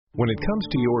When it comes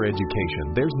to your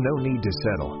education, there's no need to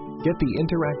settle. Get the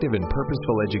interactive and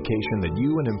purposeful education that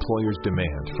you and employers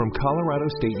demand from Colorado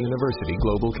State University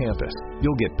Global Campus.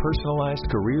 You'll get personalized,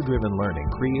 career-driven learning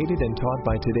created and taught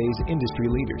by today's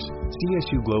industry leaders.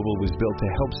 CSU Global was built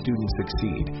to help students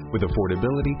succeed with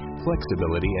affordability,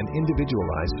 flexibility, and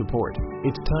individualized support.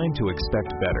 It's time to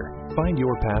expect better. Find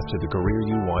your path to the career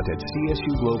you want at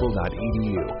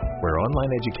csuglobal.edu, where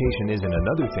online education isn't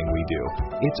another thing we do,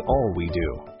 it's all we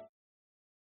do.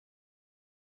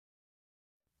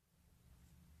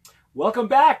 Welcome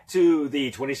back to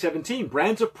the 2017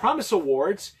 Brands of Promise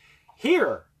Awards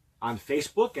here on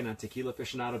Facebook and on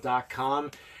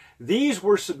TequilaAficionado.com. These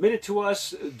were submitted to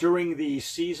us during the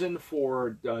season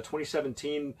for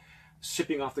 2017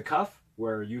 Sipping Off the Cuff,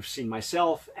 where you've seen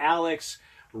myself, Alex,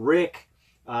 Rick,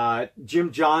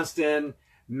 Jim Johnston,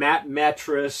 Matt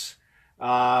Metris,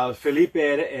 Felipe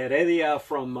Heredia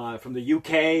from the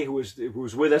UK, who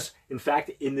was with us, in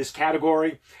fact, in this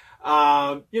category.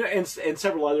 And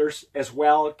several others as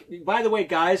well. By the way,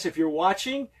 guys, if you're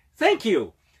watching, thank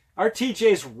you. Our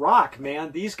TJs rock,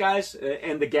 man. These guys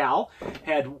and the gal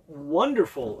had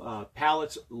wonderful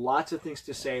palettes, lots of things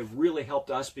to say, really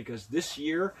helped us because this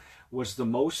year was the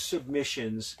most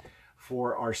submissions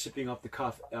for our Sipping Off the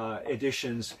Cuff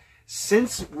editions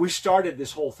since we started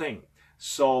this whole thing.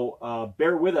 So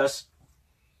bear with us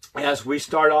as we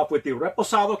start off with the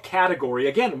Reposado category.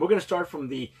 Again, we're going to start from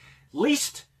the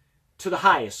least to the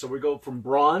highest. So we go from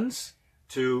bronze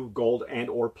to gold and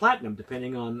or platinum,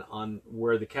 depending on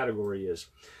where the category is.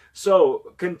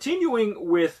 So continuing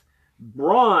with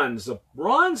bronze, the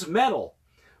bronze medal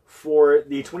for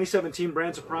the 2017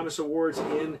 Brands of Promise Awards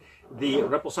in the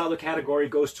Reposado category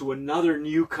goes to another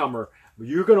newcomer.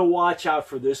 You're going to watch out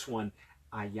for this one.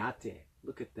 Ayate.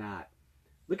 Look at that.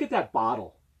 Look at that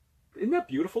bottle. Isn't that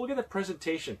beautiful? Look at that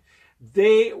presentation.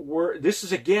 This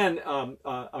is again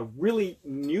a really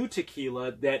new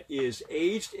tequila that is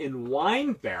aged in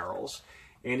wine barrels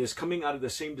and is coming out of the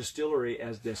same distillery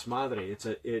as Desmadre.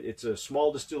 It's a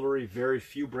small distillery, very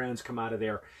few brands come out of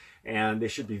there, and they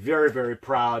should be very, very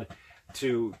proud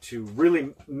to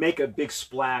really make a big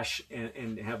splash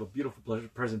and have a beautiful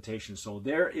presentation. So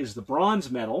there is the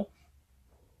bronze medal.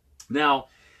 Now,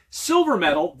 silver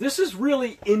medal, this is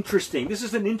really interesting. This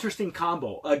is an interesting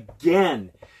combo. Again,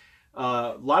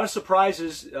 a lot of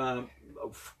surprises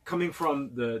coming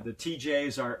from the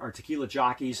TJs, our tequila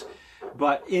jockeys.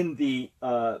 But in the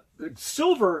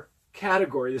silver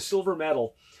category, the silver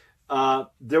medal,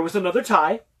 there was another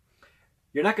tie.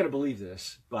 You're not going to believe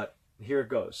this, but here it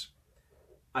goes.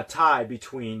 A tie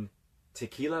between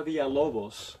Tequila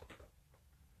Villalobos,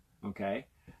 okay,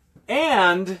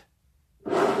 and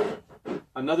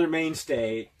another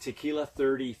mainstay, Tequila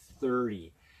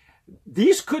 3030.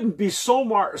 These couldn't be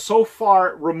so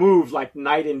far removed like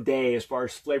night and day as far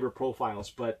as flavor profiles,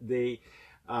 but they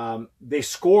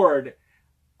scored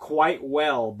quite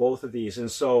well, both of these,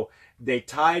 and so they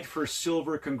tied for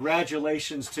silver.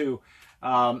 Congratulations to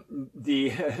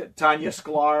the Tanya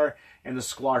Sklar and the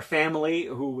Sklar family,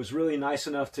 who was really nice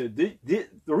enough to... The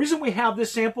reason we have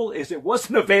this sample is it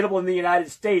wasn't available in the United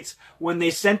States when they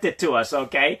sent it to us,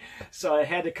 okay? So it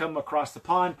had to come across the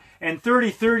pond. And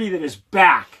 3030 that is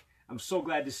back. I'm so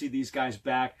glad to see these guys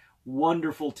back.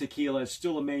 Wonderful tequila. It's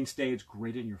still a mainstay. It's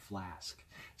great in your flask.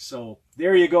 So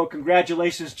there you go.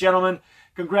 Congratulations, gentlemen.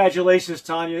 Congratulations,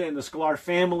 Tanya and the Sklar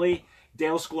family.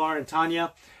 Dale Sklar and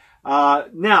Tanya.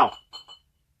 Now,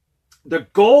 the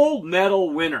gold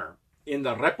medal winner in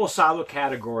the Reposado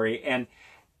category. And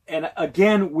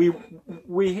again, we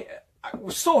were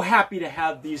so happy to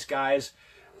have these guys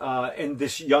and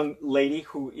this young lady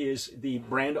who is the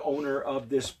brand owner of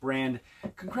this brand.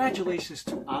 Congratulations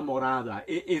to Amorada.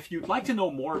 If you'd like to know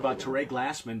more about Teray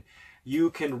Glassman, you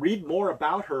can read more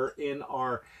about her in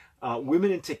our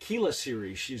Women in Tequila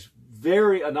series. She's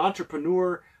an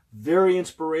entrepreneur, very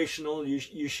inspirational.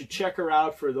 You should check her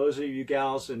out for those of you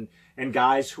gals and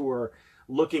guys who are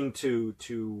looking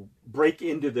to break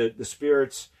into the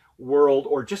spirits world,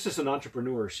 or just as an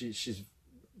entrepreneur. She's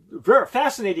a very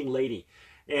fascinating lady.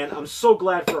 And I'm so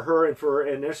glad for her and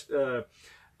for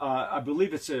I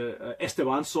believe it's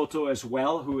Esteban Soto as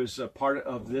well, who is a part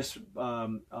of this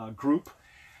group.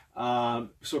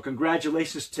 So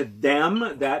congratulations to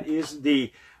them. That is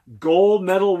the gold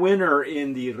medal winner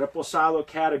in the Reposado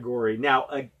category. Now,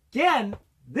 again,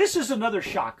 this is another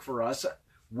shock for us.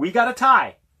 We got a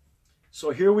tie.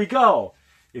 So here we go,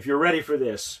 if you're ready for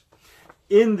this.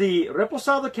 In the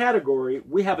Reposado category,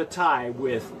 we have a tie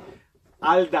with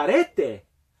Aldarete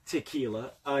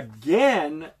tequila,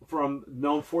 again from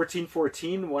known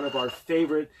 1414, one of our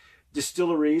favorite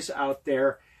distilleries out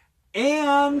there,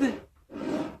 and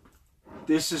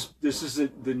this is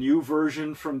the new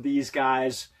version from these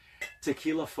guys,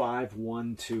 Tequila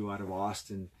 512 out of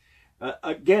Austin.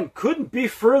 Again, couldn't be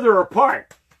further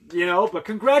apart, you know, but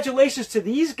congratulations to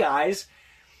these guys.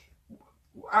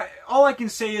 All I can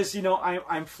say is, you know,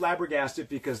 I'm flabbergasted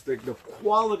because the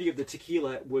quality of the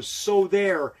tequila was so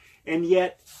there and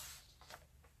yet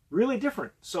really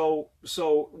different. So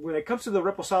when it comes to the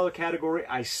Reposado category,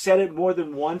 I said it more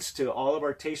than once to all of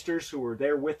our tasters who were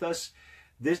there with us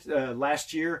this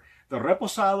last year. The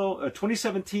Reposado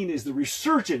 2017 is the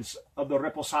resurgence of the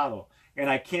Reposado, and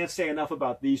I can't say enough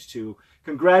about these two.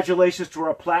 Congratulations to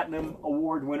our Platinum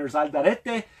Award winners,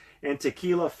 Aldarete and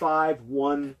Tequila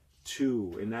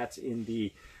 512, and that's in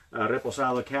the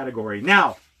Reposado category.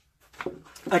 Now,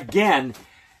 again,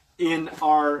 in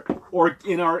our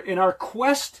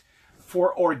quest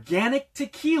for organic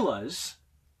tequilas,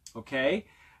 okay,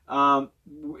 and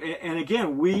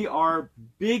again, we are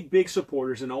big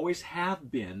supporters and always have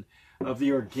been of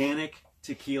the organic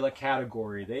tequila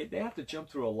category. They have to jump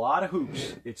through a lot of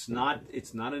hoops. It's not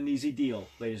an easy deal,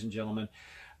 ladies and gentlemen.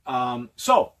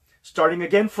 So starting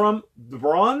again from the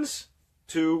bronze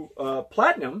to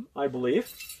platinum, I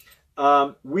believe.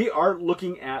 We are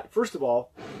looking at, first of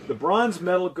all, the bronze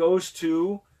medal goes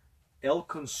to El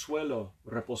Consuelo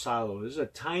Reposado. This is a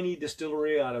tiny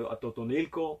distillery out of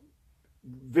Totonilco.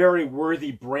 Very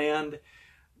worthy brand.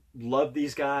 Love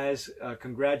these guys.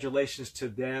 Congratulations to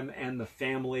them and the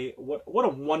family. What a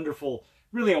wonderful,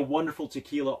 really a wonderful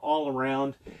tequila all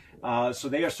around. So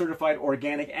they are certified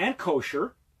organic and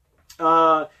kosher.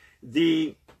 Here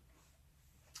we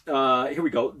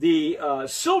go. The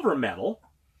silver medal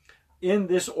in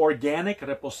this organic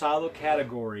Reposado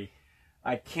category,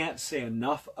 I can't say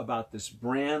enough about this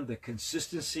brand. The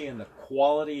consistency and the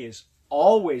quality is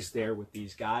always there with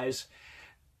these guys.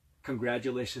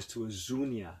 Congratulations to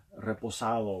Azuñia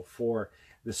Reposado for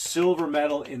the silver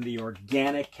medal in the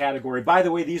organic category. By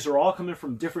the way, these are all coming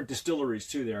from different distilleries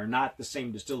too. They are not the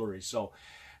same distilleries. So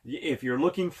if you're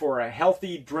looking for a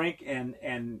healthy drink and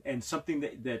something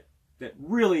that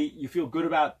really you feel good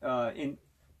about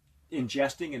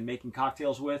ingesting and making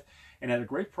cocktails with, and at a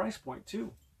great price point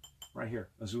too, right here,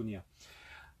 Azuñia.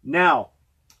 Now,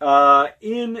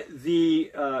 in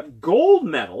the gold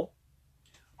medal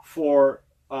for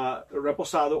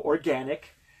Reposado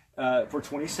Organic for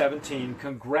 2017,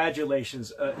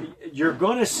 congratulations. You're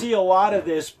going to see a lot of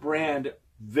this brand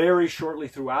very shortly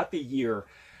throughout the year.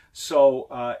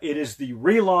 So it is the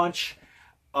relaunch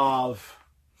of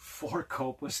Four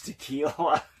Copas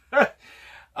Tequila.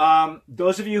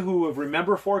 Those of you who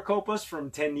remember Four Copas from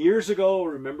 10 years ago,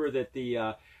 remember that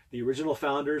the original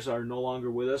founders are no longer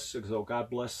with us. So God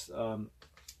bless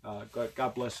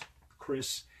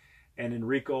Chris and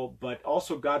Enrico, but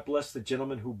also God bless the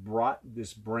gentleman who brought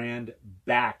this brand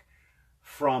back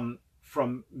from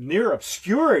near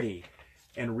obscurity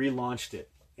and relaunched it.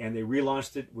 And they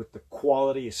relaunched it with the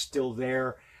quality is still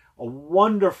there. A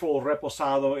wonderful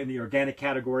Reposado in the organic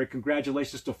category.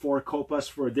 Congratulations to Four Copas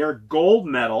for their gold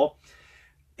medal.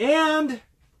 And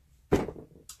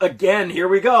again, here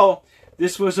we go.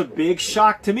 This was a big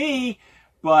shock to me,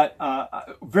 but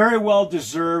very well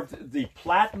deserved. The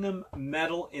platinum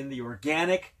medal in the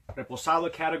organic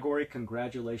Reposado category.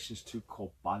 Congratulations to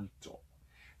Cobalto.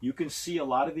 You can see a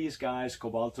lot of these guys,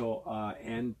 Cobalto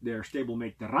and their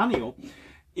stablemate Terranio,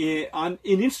 in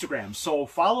Instagram. So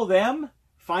follow them.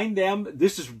 Find them.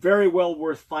 This is very well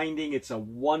worth finding. It's a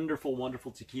wonderful,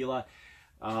 wonderful tequila.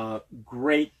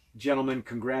 Great gentlemen.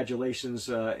 Congratulations,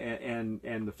 and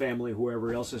the family,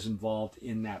 whoever else is involved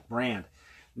in that brand.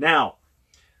 Now,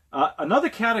 another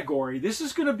category. This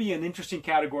is going to be an interesting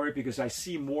category because I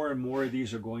see more and more of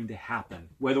these are going to happen,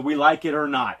 whether we like it or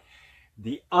not.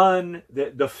 The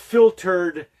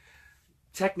filtered,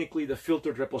 technically the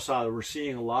filtered Reposado. We're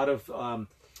seeing a lot of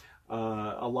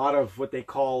what they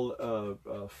call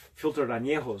filtered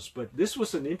añejos, but this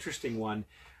was an interesting one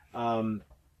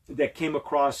that came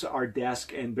across our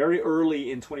desk, and very early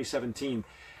in 2017,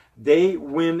 they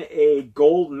win a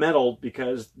gold medal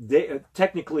because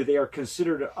technically they are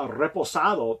considered a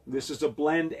Reposado. This is a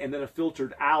blend and then a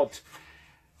filtered out.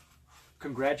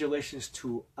 Congratulations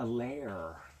to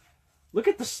Alair. Look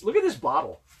at this! Look at this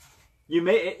bottle. You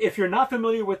may, if you're not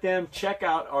familiar with them, check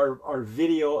out our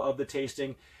video of the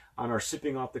tasting on our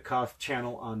Sipping Off the Cuff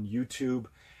channel on YouTube.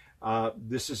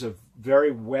 This is a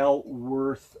very well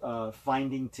worth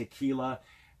finding tequila.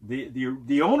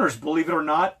 The owners, believe it or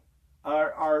not,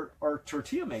 are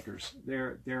tortilla makers.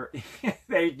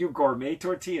 They do gourmet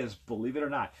tortillas, believe it or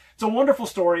not. It's a wonderful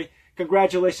story.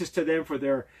 Congratulations to them for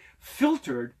their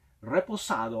filtered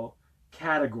Reposado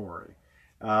category.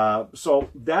 So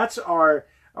that's our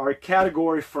our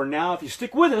category for now. If you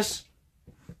stick with us,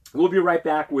 we'll be right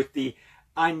back with the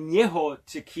Añejo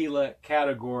Tequila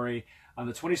category on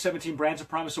the 2017 Brands of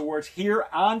Promise Awards here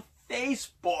on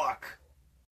Facebook.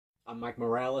 I'm Mike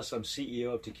Morales. I'm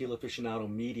CEO of Tequila Aficionado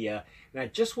Media, and I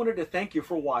just wanted to thank you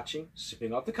for watching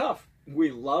Sipping Off the Cuff.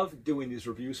 We love doing these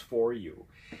reviews for you.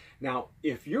 Now,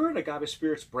 if you're an Agave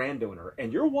Spirits brand owner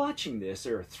and you're watching this,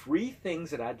 there are 3 things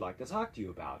that I'd like to talk to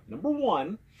you about. Number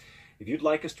 1, if you'd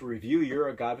like us to review your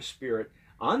Agave Spirit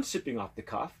on Sipping Off the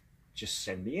Cuff, just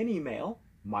send me an email,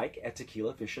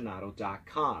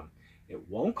 mike@tequilaaficionado.com. It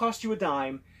won't cost you a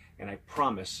dime, and I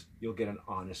promise you'll get an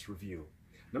honest review.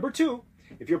 Number 2,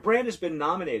 if your brand has been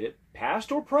nominated,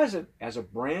 past or present, as a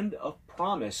brand of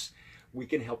promise, we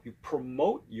can help you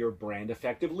promote your brand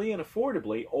effectively and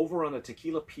affordably over on the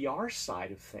tequila PR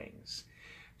side of things.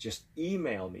 Just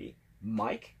email me,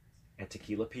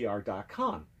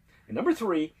 mike@tequilapr.com. And number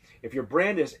 3, if your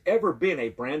brand has ever been a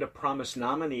Brand of Promise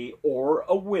nominee or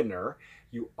a winner,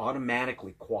 you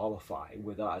automatically qualify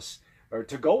with us, or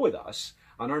to go with us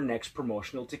on our next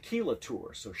promotional tequila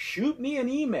tour. So shoot me an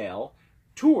email,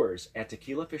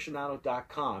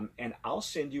 tours@tequilaaficionado.com, and I'll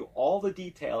send you all the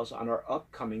details on our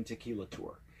upcoming tequila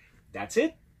tour. That's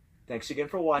it. Thanks again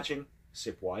for watching.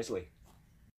 Sip wisely.